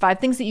list, 5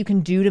 things that you can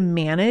do to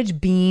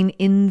manage being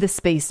in the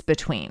space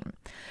between.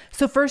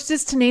 So first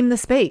is to name the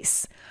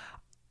space.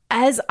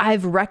 As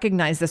I've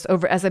recognized this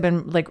as I've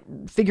been like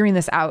figuring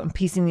this out and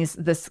piecing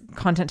this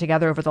content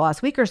together over the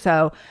last week or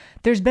so,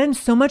 there's been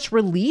so much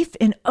relief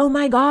in, oh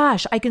my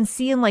gosh, I can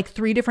see in like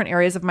 3 different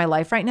areas of my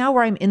life right now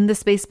where I'm in the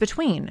space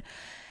between.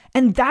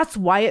 And that's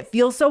why it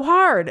feels so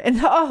hard.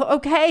 And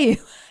okay,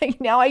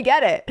 now I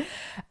get it.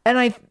 And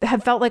I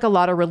have felt like a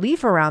lot of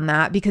relief around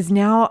that because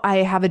now I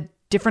have a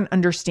different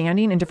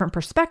understanding and different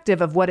perspective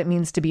of what it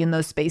means to be in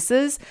those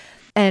spaces.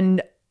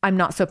 And I'm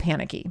not so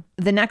panicky.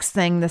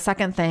 The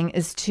second thing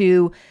is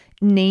to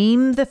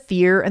name the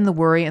fear and the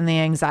worry and the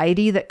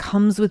anxiety that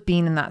comes with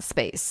being in that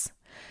space.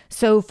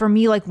 So for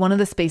me, like one of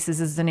the spaces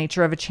is the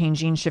nature of a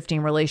changing,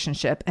 shifting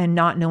relationship and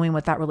not knowing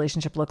what that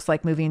relationship looks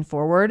like moving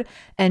forward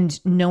and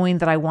knowing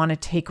that I want to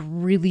take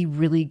really,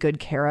 really good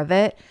care of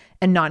it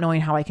and not knowing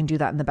how I can do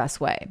that in the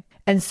best way.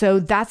 And so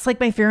that's like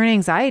my fear and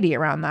anxiety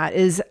around that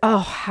is,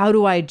 how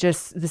do I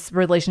this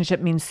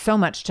relationship means so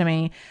much to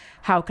me.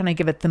 How can I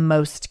give it the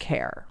most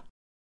care?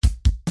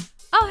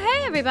 Oh,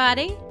 hey,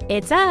 everybody.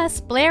 It's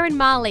us, Blair and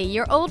Molly,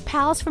 your old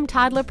pals from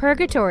Toddler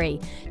Purgatory.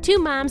 2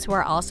 moms who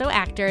are also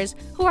actors,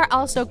 who are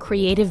also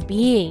creative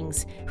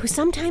beings, who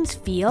sometimes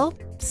feel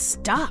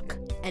stuck.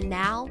 And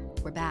now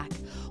we're back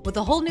with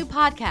a whole new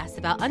podcast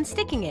about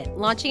unsticking it,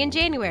 launching in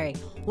January.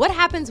 What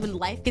happens when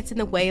life gets in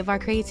the way of our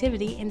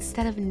creativity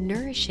instead of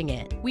nourishing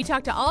it? We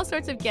talk to all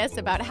sorts of guests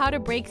about how to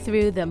break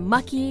through the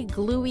mucky,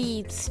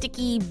 gluey,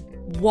 sticky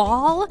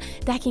wall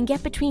that can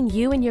get between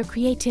you and your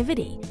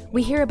creativity.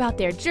 We hear about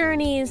their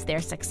journeys,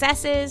 their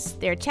successes,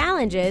 their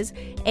challenges,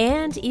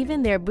 and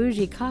even their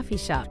bougie coffee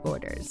shop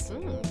orders.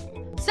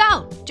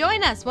 So,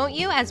 join us, won't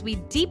you, as we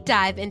deep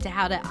dive into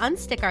how to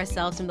unstick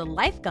ourselves from the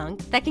life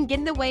gunk that can get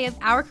in the way of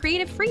our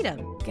creative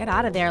freedom. Get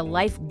out of there,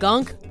 life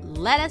gunk.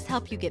 Let us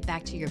help you get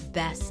back to your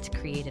best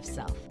creative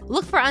self.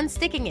 Look for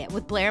Unsticking It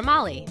with Blair and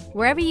Molly.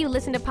 Wherever you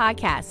listen to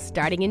podcasts,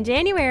 starting in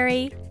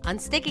January.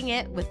 Unsticking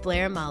It with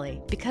Blair and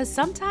Molly, because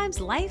sometimes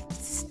life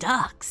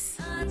sucks.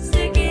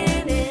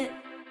 Unsticking it.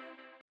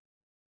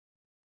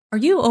 Are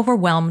you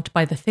overwhelmed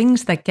by the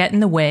things that get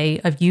in the way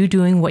of you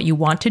doing what you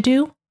want to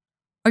do?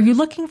 Are you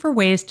looking for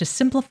ways to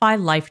simplify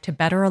life to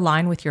better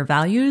align with your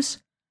values?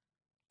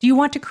 Do you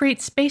want to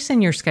create space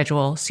in your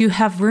schedule so you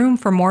have room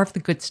for more of the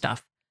good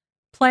stuff?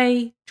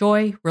 Play,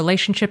 joy,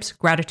 relationships,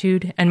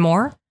 gratitude, and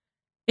more?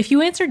 If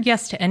you answered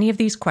yes to any of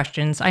these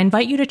questions, I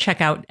invite you to check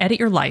out Edit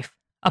Your Life,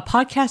 a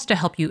podcast to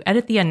help you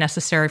edit the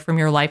unnecessary from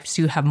your life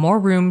so you have more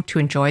room to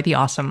enjoy the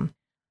awesome.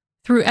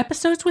 Through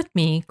episodes with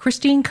me,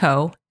 Christine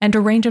Coe, and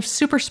a range of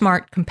super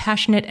smart,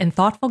 compassionate, and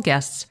thoughtful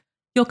guests,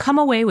 you'll come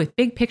away with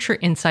big picture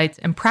insights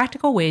and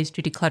practical ways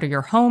to declutter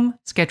your home,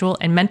 schedule,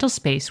 and mental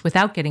space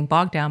without getting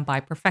bogged down by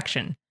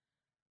perfection.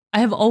 I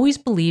have always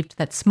believed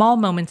that small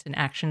moments and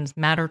actions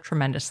matter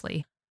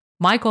tremendously.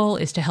 My goal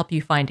is to help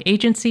you find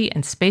agency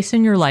and space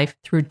in your life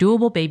through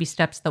doable baby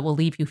steps that will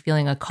leave you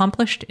feeling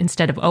accomplished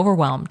instead of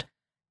overwhelmed.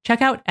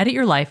 Check out Edit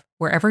Your Life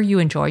wherever you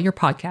enjoy your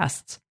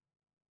podcasts.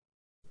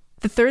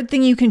 The third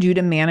thing you can do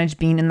to manage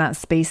being in that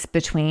space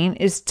between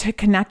is to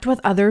connect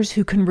with others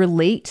who can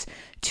relate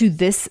to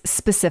this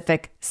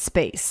specific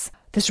space.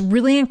 This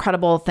really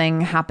incredible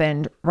thing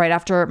happened right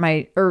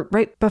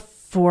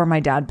before my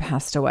dad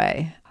passed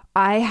away.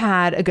 I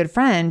had a good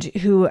friend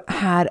who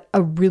had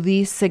a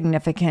really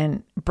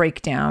significant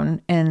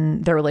breakdown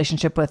in their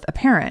relationship with a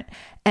parent.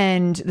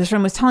 And this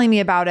friend was telling me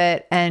about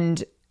it,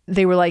 and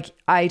they were like,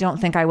 I don't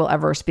think I will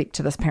ever speak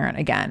to this parent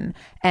again.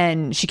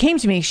 And she came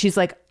to me, she's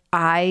like,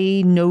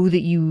 I know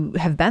that you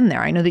have been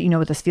there. I know that you know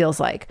what this feels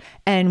like.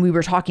 And we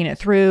were talking it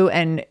through,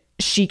 and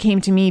she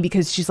came to me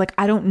because she's like,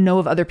 I don't know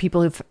of other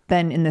people who've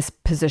been in this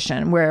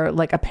position where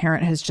like a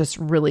parent has just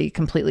really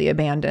completely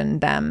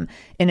abandoned them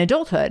in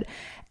adulthood.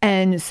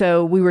 And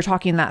so we were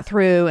talking that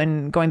through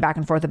and going back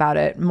and forth about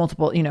it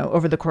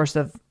over the course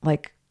of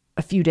like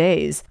a few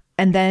days.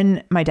 And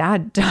then my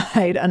dad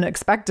died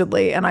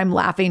unexpectedly. And I'm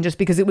laughing just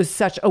because it was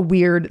such a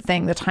weird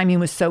thing. The timing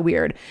was so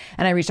weird.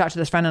 And I reached out to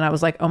this friend and I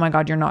was like, oh my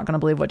God, you're not going to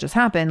believe what just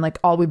happened. Like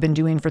all we've been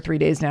doing for 3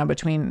 days now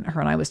between her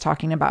and I was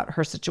talking about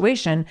her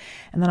situation.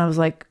 And then I was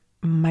like,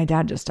 my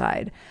dad just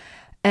died.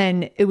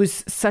 And it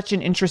was such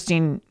an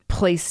interesting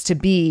place to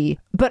be,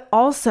 but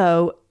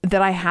also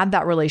that I had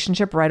that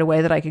relationship right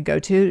away that I could go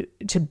to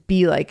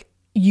be like,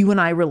 you and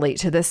I relate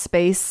to this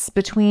space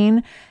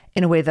between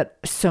in a way that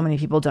so many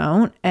people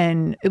don't.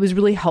 And it was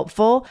really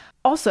helpful.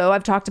 Also,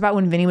 I've talked about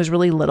when Vinny was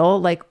really little,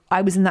 like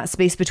I was in that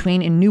space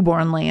between in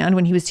newborn land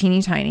when he was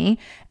teeny tiny,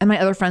 and my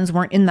other friends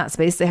weren't in that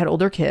space. They had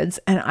older kids,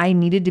 and I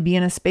needed to be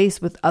in a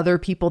space with other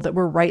people that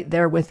were right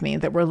there with me,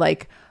 that were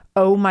like,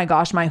 oh my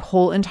gosh, my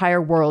whole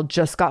entire world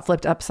just got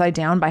flipped upside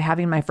down by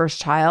having my first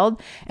child,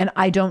 and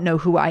I don't know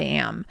who I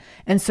am.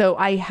 And so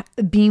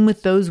being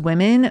with those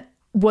women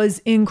was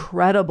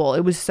incredible.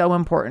 It was so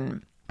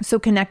important. So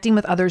connecting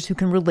with others who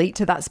can relate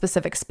to that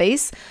specific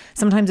space.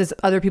 Sometimes it's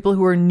other people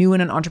who are new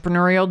in an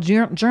entrepreneurial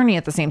journey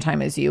at the same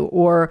time as you,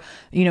 or,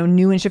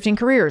 new in shifting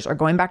careers or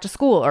going back to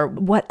school or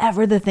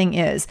whatever the thing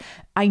is.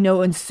 I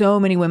know in so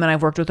many women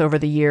I've worked with over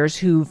the years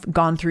who've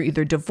gone through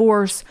either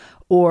divorce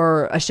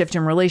or a shift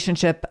in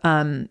relationship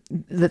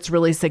that's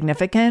really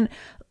significant.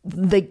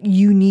 Like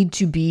you need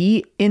to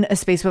be in a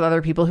space with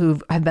other people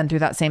who have been through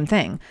that same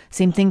thing.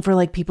 Same thing for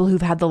like people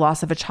who've had the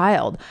loss of a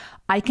child.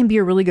 I can be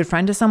a really good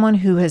friend to someone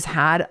who has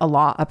had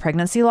a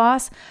pregnancy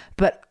loss,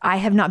 but I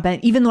have not been,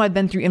 even though I've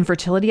been through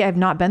infertility, I've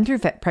not been through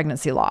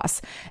pregnancy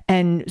loss.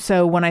 And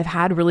so when I've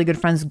had really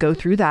good friends go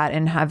through that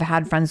and have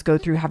had friends go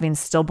through having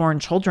stillborn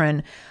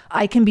children,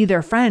 I can be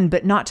their friend,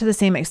 but not to the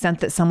same extent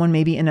that someone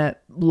maybe in a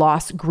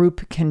loss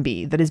group can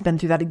be that has been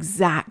through that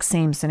exact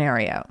same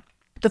scenario.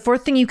 The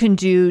fourth thing you can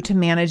do to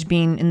manage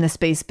being in the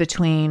space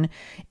between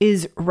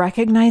is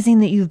recognizing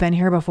that you've been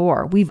here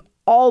before. We've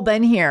all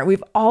been here.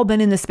 We've all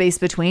been in the space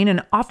between,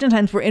 and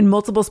oftentimes we're in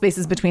multiple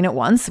spaces between at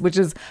once, which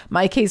is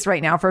my case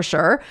right now for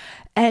sure.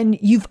 And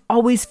you've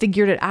always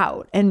figured it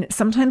out. And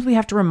sometimes we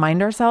have to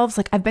remind ourselves,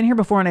 like, I've been here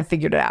before and I've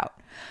figured it out.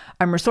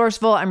 I'm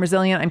resourceful, I'm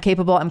resilient, I'm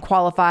capable, I'm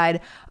qualified.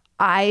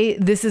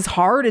 This is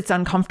hard. It's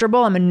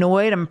uncomfortable. I'm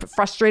annoyed. I'm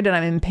frustrated.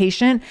 I'm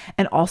impatient.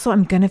 And also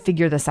I'm going to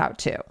figure this out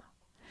too.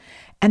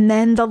 And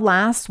then the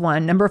last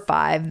one, number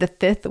 5, the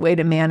fifth way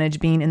to manage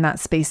being in that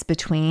space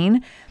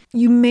between,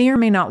 you may or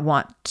may not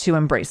want to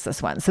embrace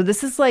this one. So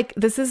this is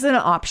an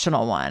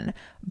optional one,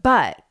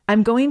 but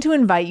I'm going to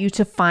invite you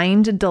to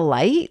find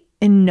delight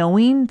in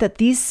knowing that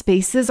these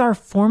spaces are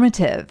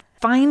formative.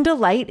 Find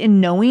delight in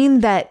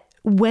knowing that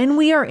when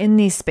we are in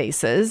these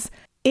spaces,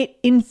 it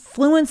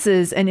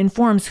influences and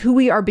informs who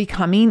we are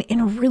becoming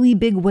in really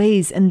big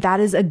ways. And that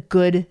is a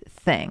good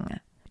thing.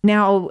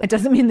 Now, it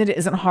doesn't mean that it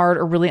isn't hard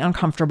or really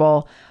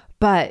uncomfortable,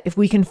 but if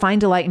we can find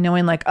delight in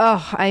knowing like,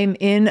 oh, I'm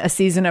in a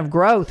season of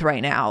growth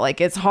right now. Like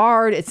it's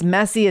hard, it's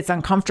messy, it's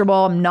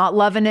uncomfortable. I'm not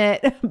loving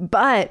it,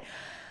 but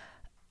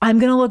I'm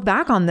going to look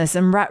back on this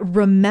and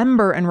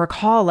remember and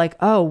recall like,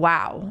 oh,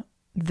 wow,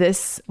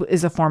 this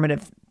is a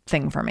formative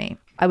thing for me.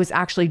 I was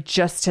actually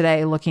just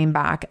today looking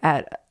back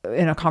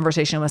in a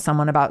conversation with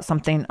someone about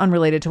something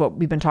unrelated to what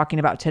we've been talking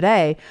about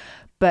today,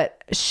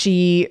 but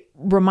she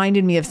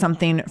reminded me of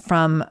something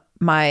from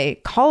my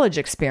college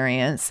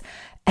experience.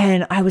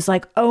 And I was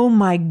like, oh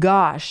my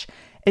gosh.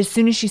 As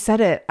soon as she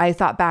said it, I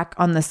thought back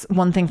on this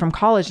one thing from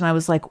college and I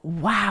was like,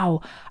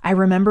 wow, I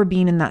remember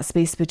being in that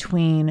space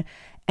between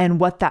and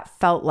what that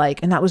felt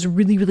like. And that was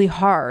really, really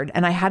hard.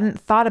 And I hadn't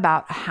thought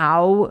about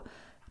how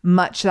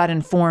much that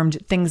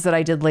informed things that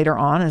I did later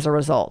on as a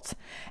result.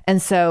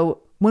 And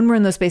so when we're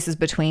in those spaces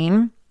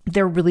between,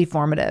 they're really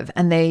formative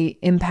and they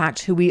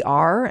impact who we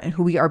are and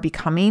who we are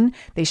becoming.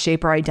 They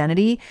shape our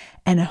identity.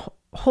 And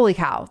holy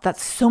cow,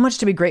 that's so much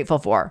to be grateful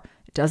for.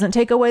 It doesn't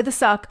take away the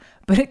suck,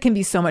 but it can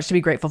be so much to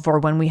be grateful for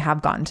when we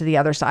have gotten to the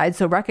other side.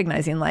 So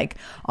recognizing like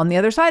on the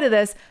other side of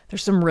this,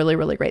 there's some really,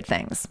 really great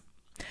things.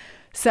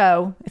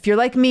 So if you're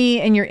like me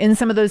and you're in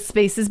some of those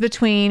spaces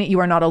between, you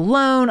are not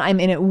alone. I'm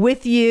in it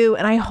with you.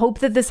 And I hope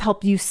that this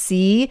helped you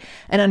see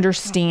and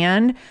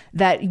understand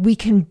that we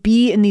can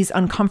be in these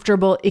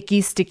uncomfortable,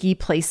 icky, sticky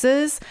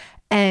places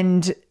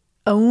and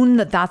own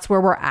that that's where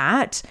we're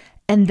at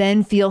and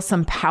then feel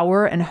some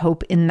power and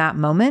hope in that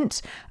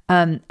moment.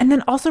 And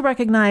then also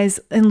recognize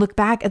and look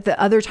back at the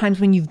other times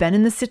when you've been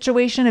in this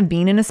situation of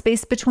being in a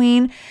space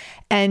between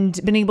and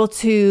been able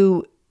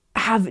to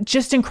have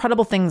just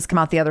incredible things come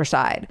out the other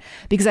side.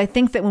 Because I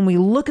think that when we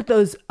look at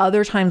those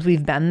other times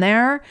we've been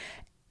there,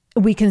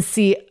 we can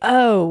see,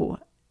 oh,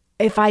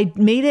 if I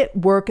made it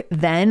work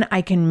then,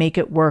 I can make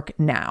it work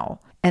now.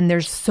 And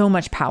there's so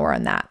much power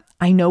in that.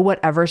 I know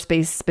whatever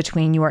space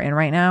between you are in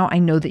right now, I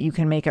know that you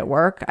can make it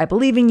work. I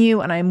believe in you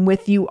and I'm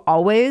with you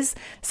always.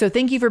 So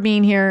thank you for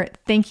being here.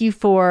 Thank you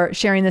for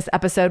sharing this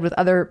episode with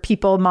other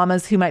people,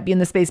 mamas who might be in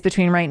the space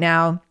between right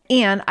now.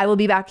 And I will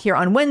be back here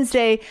on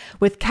Wednesday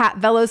with Kat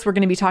Velos. We're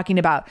going to be talking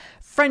about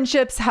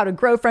friendships, how to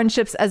grow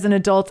friendships as an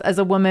adult, as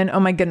a woman.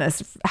 Oh my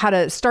goodness, how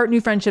to start new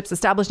friendships,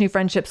 establish new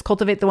friendships,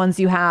 cultivate the ones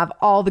you have,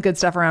 all the good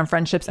stuff around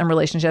friendships and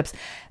relationships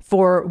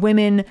for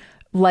women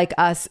like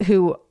us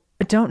who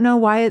don't know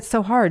why it's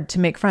so hard to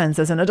make friends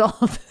as an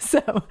adult.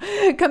 So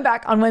come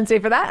back on Wednesday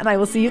for that, and I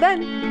will see you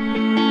then.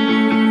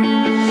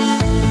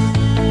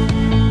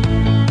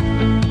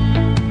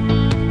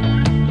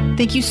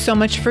 Thank you so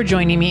much for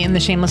joining me in the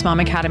Shameless Mom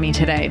Academy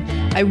today.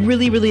 I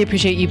really, really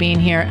appreciate you being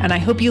here, and I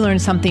hope you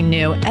learned something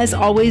new. As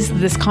always,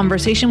 this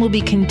conversation will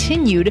be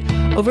continued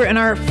over in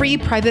our free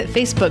private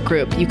Facebook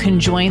group. You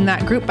can join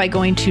that group by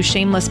going to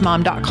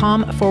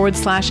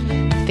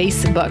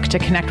shamelessmom.com/Facebook to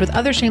connect with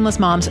other shameless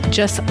moms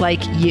just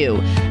like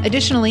you.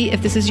 Additionally,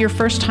 if this is your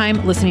first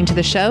time listening to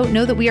the show,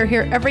 know that we are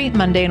here every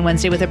Monday and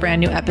Wednesday with a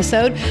brand new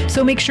episode.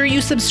 So make sure you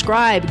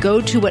subscribe.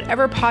 Go to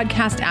whatever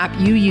podcast app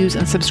you use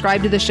and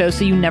subscribe to the show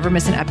so you never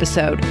miss an episode.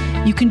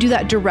 You can do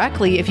that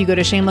directly if you go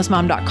to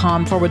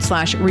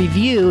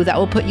shamelessmom.com/review. That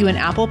will put you in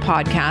Apple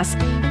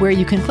Podcasts where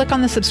you can click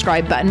on the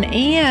subscribe button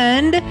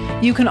and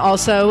you can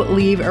also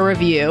leave a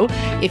review.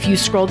 If you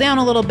scroll down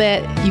a little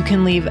bit, you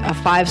can leave a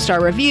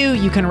 5-star review.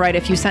 You can write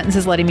a few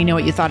sentences letting me know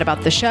what you thought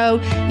about the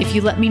show. If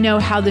you let me know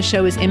how the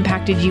show has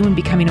impacted you in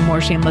becoming a more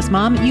shameless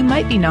mom, you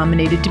might be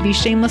nominated to be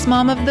Shameless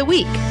Mom of the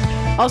Week.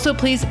 Also,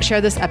 please share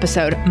this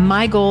episode.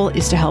 My goal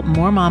is to help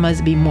more mamas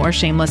be more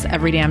shameless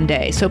every damn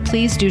day. So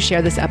please do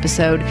share this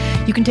episode.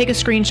 You can take a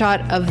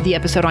screenshot of the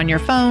episode on your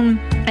phone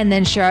and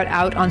then share it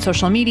out on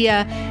social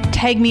media.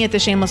 Tag me at the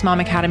Shameless Mom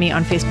Academy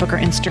on Facebook or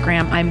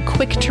Instagram. I'm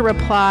quick to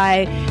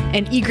reply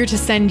and eager to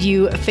send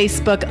you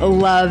Facebook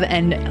love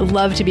and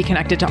love to be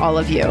connected to all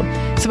of you.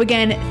 So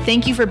again,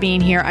 thank you for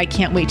being here. I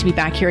can't wait to be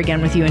back here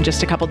again with you in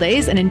just a couple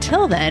days. And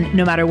until then,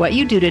 no matter what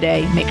you do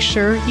today, make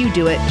sure you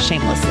do it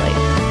shamelessly.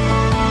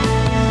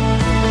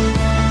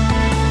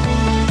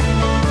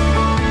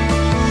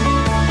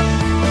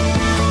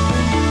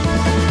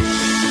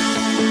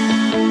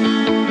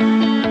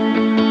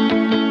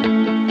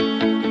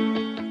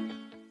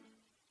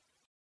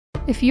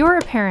 If you're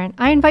a parent,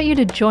 I invite you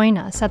to join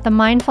us at the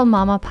Mindful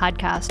Mama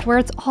podcast, where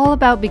it's all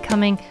about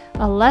becoming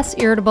a less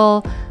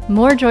irritable,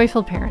 more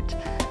joyful parent.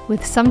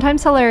 With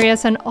sometimes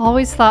hilarious and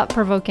always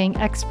thought-provoking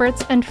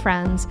experts and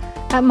friends,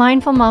 at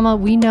Mindful Mama,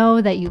 we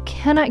know that you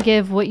cannot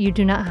give what you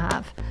do not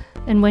have.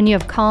 And when you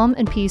have calm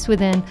and peace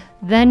within,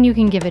 then you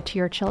can give it to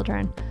your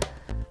children.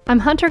 I'm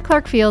Hunter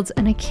Clark Fields,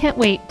 and I can't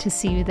wait to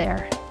see you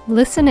there.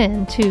 Listen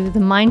in to the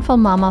Mindful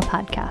Mama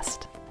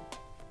podcast.